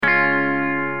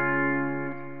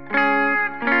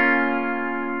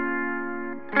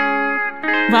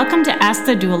Welcome to Ask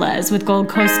the Doulas with Gold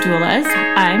Coast Doulas.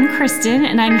 I'm Kristen,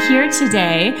 and I'm here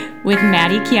today with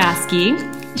Maddie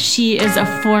Kioski. She is a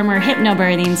former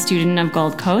HypnoBirthing student of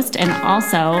Gold Coast and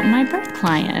also my birth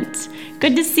client.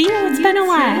 Good to see you. It's been a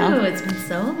while. Too. It's been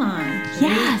so long.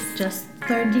 Yes. Just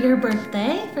third-year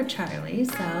birthday for Charlie,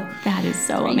 so... That is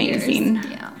so amazing.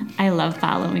 Yeah. I love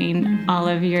following all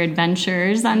of your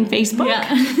adventures on Facebook.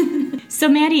 Yeah. So,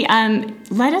 Maddie,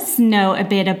 let us know a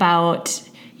bit about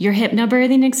your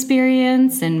hypnobirthing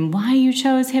experience and why you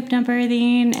chose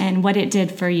hypnobirthing and what it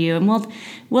did for you. And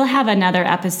we'll have another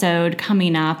episode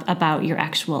coming up about your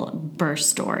actual birth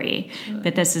story,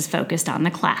 but this is focused on the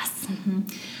class. Mm-hmm.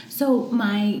 So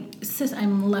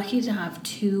I'm lucky to have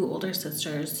two older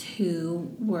sisters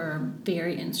who were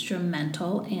very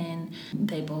instrumental in,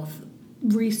 they both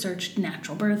researched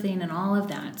natural birthing and all of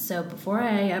that. So before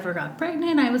I ever got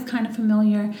pregnant, I was kind of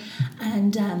familiar.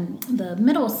 And the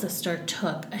middle sister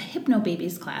took a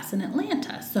HypnoBabies class in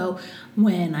Atlanta. So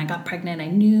when I got pregnant, I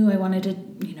knew I wanted to,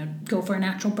 go for a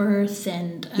natural birth.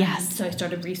 And yes. So I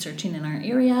started researching in our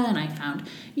area, and I found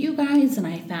you guys, and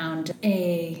I found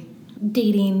a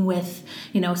dating with,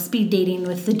 speed dating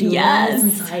with the doulas. Yes.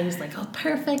 And so I was like, oh,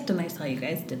 perfect. And I saw you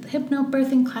guys did the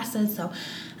hypnobirthing classes. So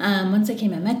once I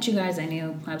came and met you guys, I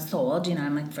knew I was sold.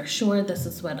 I'm like, for sure, this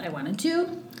is what I want to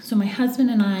do. So my husband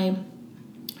and I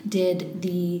did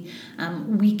the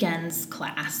weekends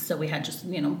class. So we had just,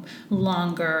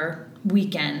 longer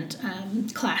weekend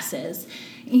classes.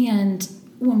 And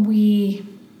when we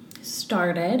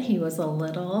started, he was a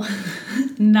little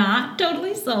not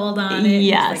totally sold on it.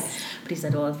 Yes. But he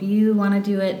said, well, if you want to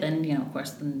do it, then, of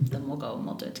course, then we'll go and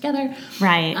we'll do it together.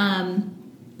 Right.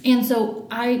 And so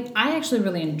I actually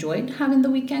really enjoyed having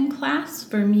the weekend class.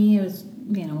 For me, it was,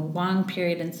 a long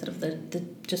period instead of the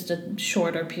just a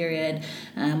shorter period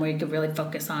where you could really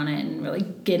focus on it and really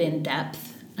get in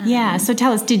depth. Yeah. So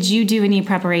tell us, did you do any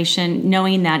preparation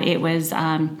knowing that it was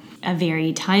a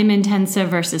very time-intensive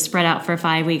versus spread out for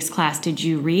 5 weeks class? Did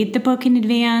you read the book in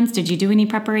advance? Did you do any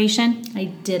preparation? I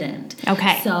didn't.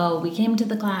 Okay. So we came to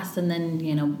the class, and then,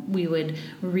 we would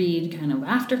read kind of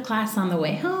after class on the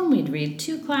way home. We'd read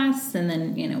to class, and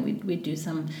then, we'd do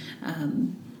some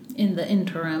in the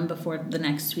interim before the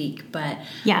next week. But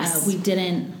yes. We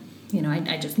didn't,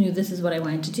 I just knew this is what I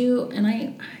wanted to do. And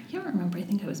I can't remember. I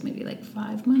think I was maybe like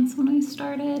 5 months when I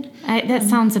started. That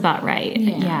sounds about right.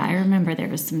 Yeah. I remember there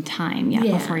was some time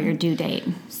before your due date.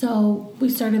 So we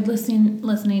started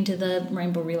listening to the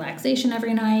rainbow relaxation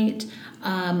every night.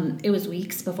 It was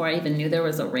weeks before I even knew there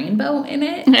was a rainbow in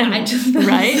it. I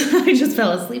just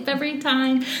fell asleep every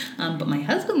time. But my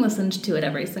husband listened to it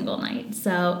every single night.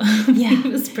 So he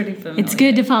was pretty familiar. It's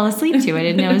good to fall asleep to it.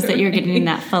 It knows that you're getting in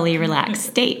that fully relaxed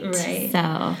state. Right.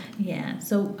 So yeah.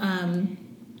 So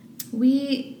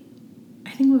I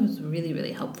think what was really,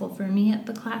 really helpful for me at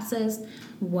the classes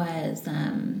was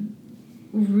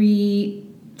reframing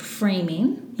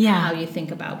how you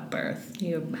think about birth.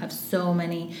 You have so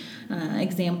many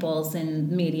examples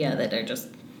in media that are just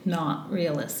not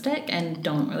realistic and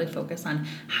don't really focus on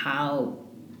how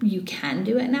you can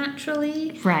do it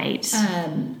naturally. Right.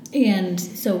 And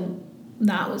so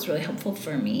that was really helpful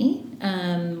for me.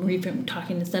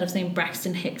 Talking, instead of saying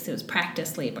Braxton Hicks, it was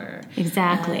practice labor.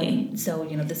 Exactly. So,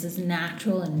 this is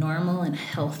natural and normal and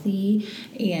healthy,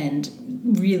 and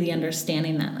really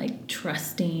understanding that, like,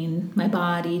 trusting my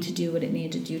body to do what it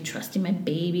needed to do, trusting my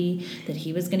baby that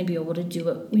he was going to be able to do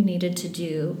what we needed to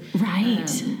do.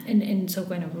 Right. And so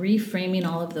kind of reframing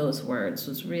all of those words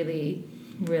was really,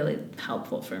 really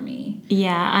helpful for me.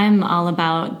 Yeah, I'm all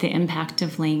about the impact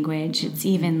of language. It's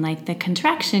even like the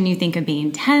contraction, you think of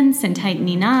being tense and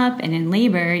tightening up, and in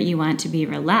labor you want to be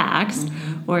relaxed,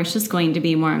 or it's just going to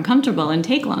be more uncomfortable and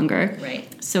take longer.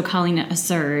 Right. So calling it a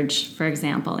surge, for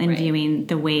example, and viewing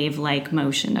the wave-like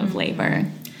motion of labor.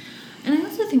 And I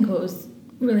also think what was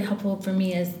really helpful for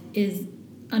me is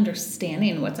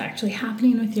understanding what's actually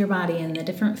happening with your body and the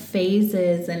different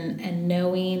phases, and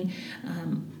knowing.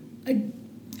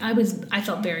 I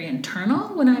felt very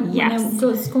internal when I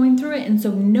was going through it, and so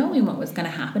knowing what was going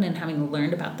to happen and having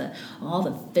learned about all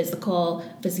the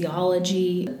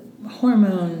physiology,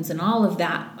 hormones, and all of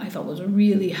that, I felt was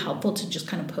really helpful to just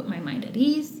kind of put my mind at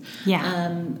ease,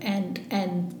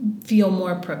 and feel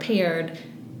more prepared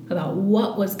about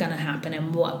what was going to happen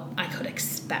and what I could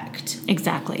expect.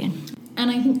 Exactly.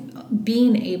 And I think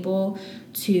being able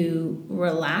to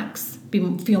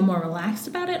feel more relaxed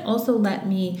about it also let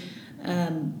me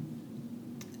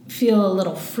feel a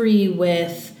little free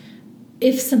with,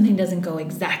 if something doesn't go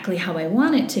exactly how I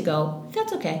want it to go,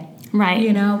 that's okay. Right.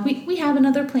 You know, we have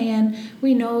another plan.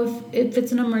 We know if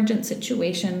it's an emergent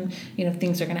situation, you know,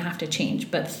 things are going to have to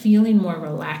change. But feeling more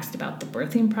relaxed about the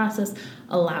birthing process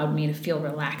allowed me to feel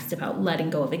relaxed about letting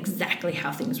go of exactly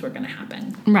how things were going to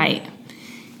happen. Right.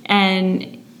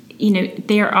 And, you know,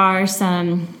 there are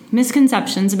some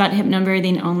misconceptions about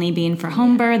hypnobirthing only being for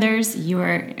home birthers. You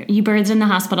birthed in the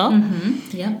hospital.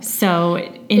 Mm-hmm. Yep.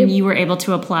 So, you were able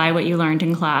to apply what you learned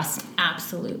in class.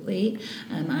 Absolutely.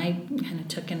 I kind of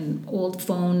took an old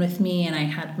phone with me, and I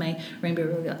had my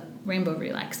rainbow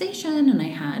relaxation, and I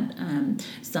had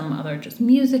some other just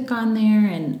music on there,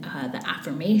 and the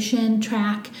affirmation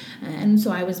track, and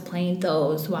so I was playing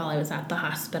those while I was at the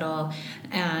hospital.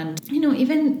 And you know,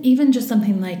 even just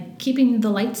something like keeping the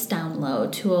lights down low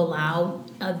to allow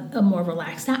a more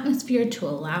relaxed atmosphere, to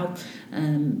allow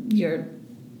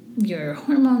your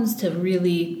hormones to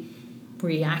really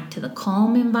react to the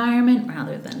calm environment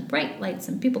rather than bright lights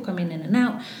and people coming in and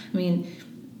out. I mean,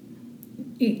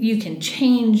 you can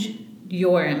change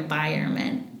your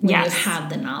environment when you have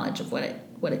the knowledge of what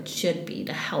it should be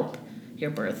to help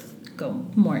your birth go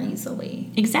more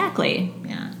easily. Exactly.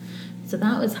 Yeah. So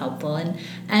that was helpful.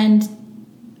 And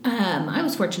I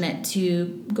was fortunate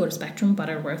to go to Spectrum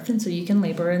Butterworth, and so you can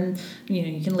labor in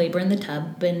the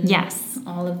tub and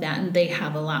all of that. And they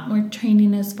have a lot more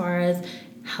training as far as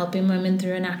helping women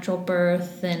through a natural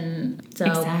birth, and so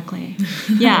exactly.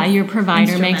 Yeah, your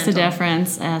provider makes a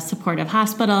difference. A supportive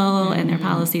hospital and their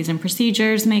policies and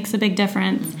procedures makes a big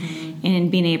difference in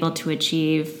being able to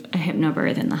achieve a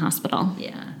hypnobirth in the hospital.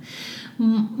 Yeah.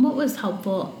 What was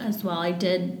helpful as well, I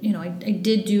did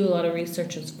do a lot of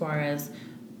research as far as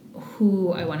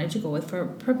who I wanted to go with for a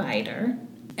provider,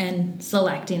 and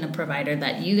selecting a provider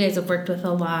that you guys have worked with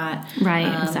a lot. Right,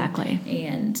 exactly.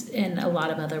 And a lot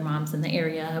of other moms in the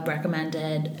area have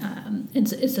recommended. And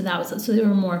so they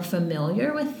were more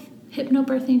familiar with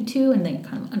hypnobirthing too, and they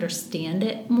kind of understand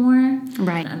it more.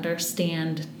 Right.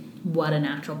 Understand what a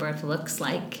natural birth looks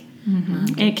like.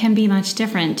 Mm-hmm. It can be much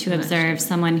different to observe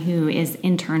someone who is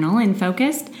internal and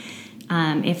focused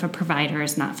if a provider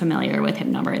is not familiar with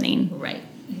hypnobirthing. Right.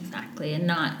 Exactly, and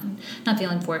not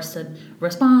feeling forced to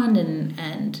respond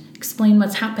and explain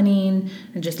what's happening,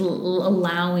 and just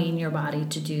allowing your body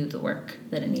to do the work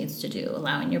that it needs to do,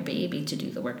 allowing your baby to do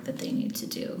the work that they need to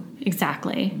do.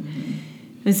 Exactly. Mm-hmm.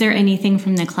 Was there anything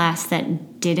from the class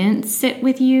that didn't sit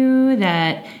with you?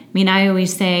 I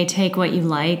always say take what you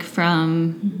like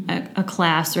from a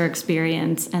class or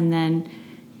experience, and then,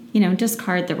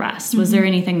 discard the rest. Was there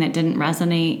anything that didn't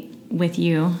resonate with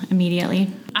you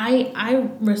immediately? I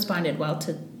responded well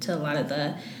to a lot of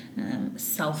the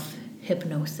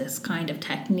self-hypnosis kind of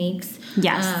techniques.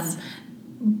 Yes.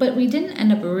 But we didn't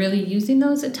end up really using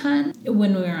those a ton.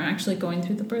 When we were actually going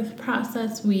through the birth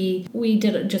process, we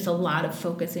did just a lot of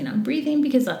focusing on breathing,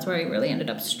 because that's where I really ended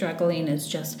up struggling, is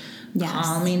just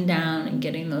calming down and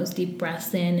getting those deep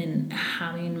breaths in, and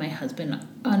having my husband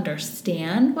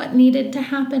understand what needed to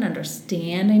happen,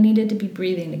 understand I needed to be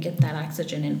breathing to get that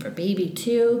oxygen in for baby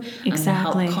too,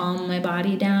 exactly. To help calm my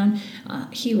body down.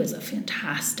 He was a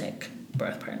fantastic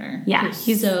birth partner. Yeah,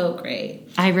 he's so great.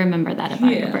 I remember that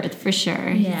about your birth for sure.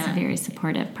 Yeah. He's a very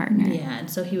supportive partner. Yeah, and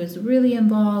so he was really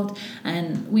involved,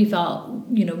 and we felt,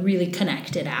 really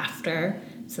connected after.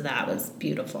 So that was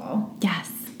beautiful.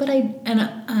 Yes. But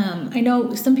I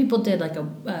know some people did like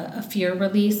a fear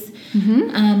release,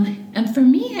 and for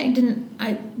me,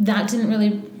 that didn't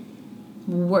really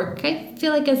work. I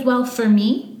feel like as well for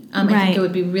me. I think it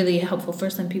would be really helpful for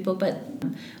some people, but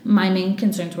my main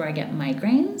concerns were I get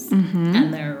migraines,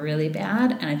 and they're really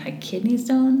bad, and I've had kidney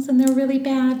stones, and they're really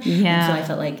bad. Yeah. And so I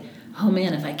felt like, oh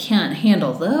man, if I can't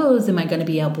handle those, am I going to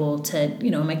be able to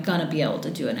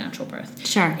do a natural birth?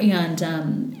 Sure.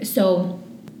 And so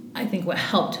I think what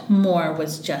helped more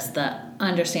was just the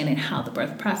understanding how the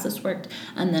birth process worked,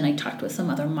 and then I talked with some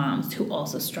other moms who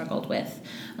also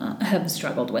have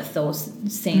struggled with those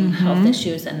same health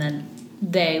issues, and then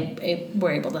they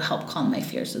were able to help calm my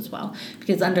fears as well,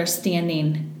 because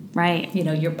understanding,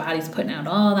 your body's putting out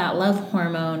all that love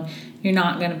hormone, you're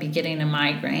not going to be getting a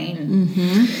migraine.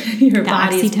 Your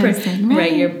body's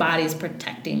your body's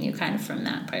protecting you kind of from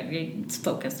that part. It's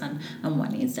focused on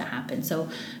what needs to happen.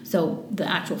 So the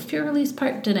actual fear release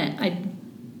part I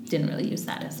didn't really use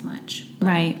that as much.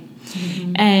 Right.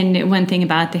 And one thing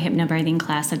about the hypnobirthing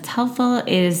class that's helpful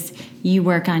is you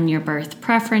work on your birth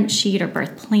preference sheet or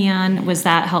birth plan. Was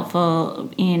that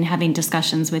helpful in having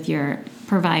discussions with your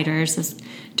providers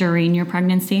during your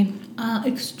pregnancy?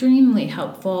 Extremely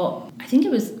helpful. I think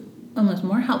it was almost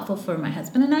more helpful for my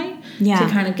husband and I Yeah. to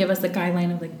kind of give us a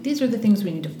guideline of like, these are the things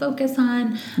we need to focus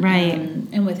on. Right.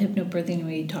 And with hypnobirthing,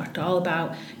 we talked all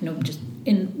about,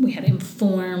 we had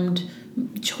informed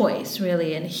choice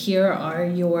really, and here are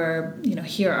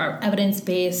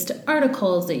evidence-based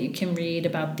articles that you can read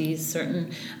about these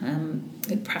certain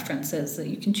preferences that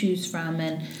you can choose from,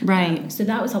 and right. So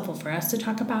that was helpful for us to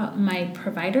talk about. My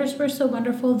providers were so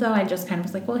wonderful, though. I just kind of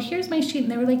was like, well, here's my sheet,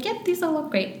 and they were like, yep, these all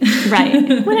look great.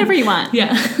 Right. Whatever you want.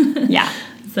 Yeah. Yeah.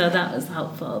 So that was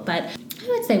helpful. But I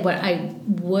would say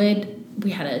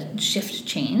we had a shift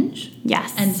change.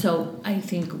 Yes. And so I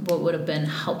think what would have been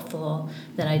helpful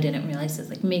that I didn't realize is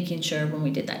like making sure when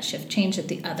we did that shift change that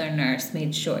the other nurse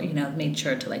made sure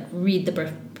to like read the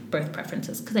birth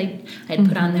preferences, because I had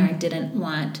put on there I didn't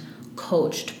want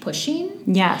coached pushing.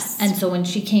 Yes. And so when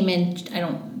she came in, I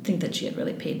don't think that she had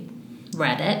really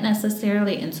read it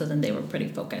necessarily, and so then they were pretty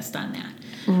focused on that.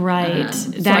 Right.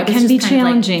 So that can be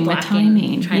challenging with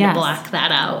timing. Trying to block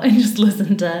that out and just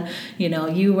listen to,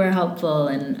 you were helpful,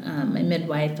 and my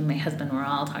midwife and my husband were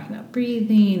all talking about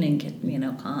breathing and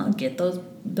get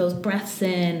those breaths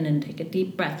in and take a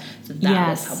deep breath. So that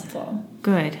was helpful.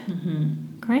 Good. Mm-hmm.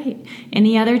 Great.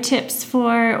 Any other tips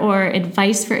for or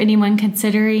advice for anyone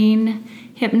considering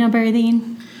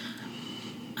hypnobirthing?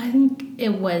 I think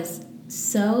it was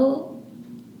so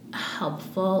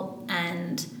helpful,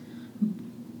 and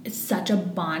it's such a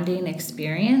bonding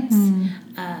experience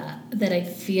that I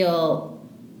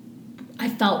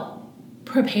felt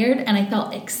prepared, and I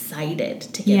felt excited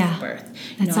to give birth.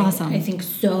 That's awesome. I think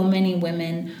so many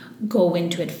women go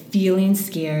into it feeling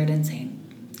scared and saying,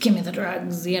 give me the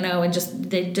drugs, and just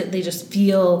they just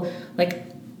feel like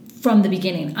from the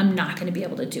beginning, I'm not going to be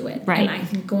able to do it. Right. And I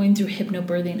think going through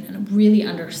hypnobirthing and really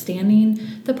understanding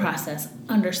the process,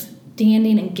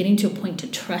 understanding and getting to a point to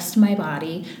trust my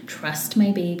body, trust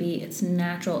my baby, it's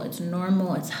natural, it's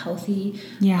normal, it's healthy,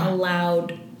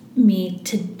 allowed me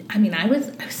to, I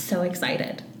was so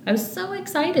excited. I was so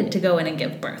excited to go in and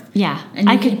give birth. Yeah, and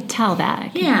I could tell that. I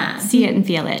could see it and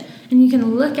feel it. And you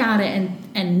can look at it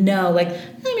and know,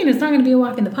 it's not going to be a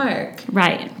walk in the park.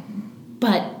 Right.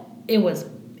 But it was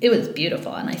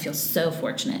beautiful, and I feel so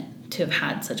fortunate to have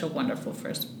had such a wonderful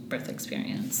first birth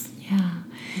experience. Yeah.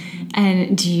 Mm-hmm.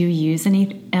 And do you use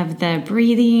any of the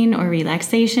breathing or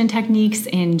relaxation techniques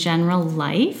in general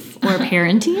life or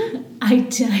parenting? I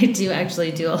do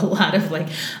actually do a lot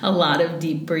of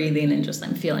deep breathing, and just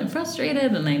I'm feeling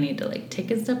frustrated and I need to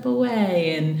take a step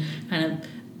away and kind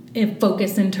of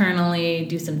focus internally,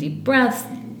 do some deep breaths.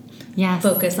 Yes.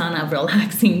 Focus on a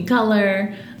relaxing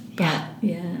color. Yeah.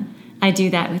 Yeah. I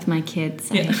do that with my kids.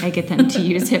 Yeah. I get them to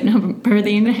use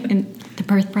hypnobirthing and the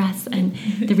birth breaths and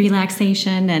the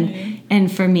relaxation.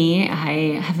 And for me,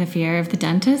 I have a fear of the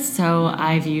dentist, so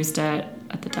I've used it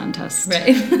at the dentist.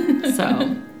 Right.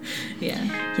 So,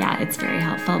 yeah, it's very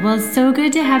helpful. Well, it's so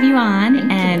good to have you on,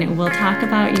 and we'll talk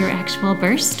about your actual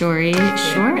birth story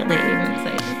shortly. I'm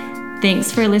excited.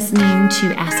 Thanks for listening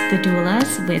to Ask the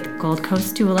Doulas with Gold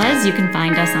Coast Doulas. You can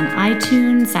find us on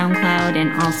iTunes, SoundCloud,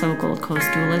 and also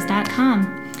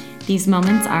goldcoastdoulas.com. These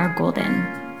moments are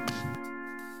golden.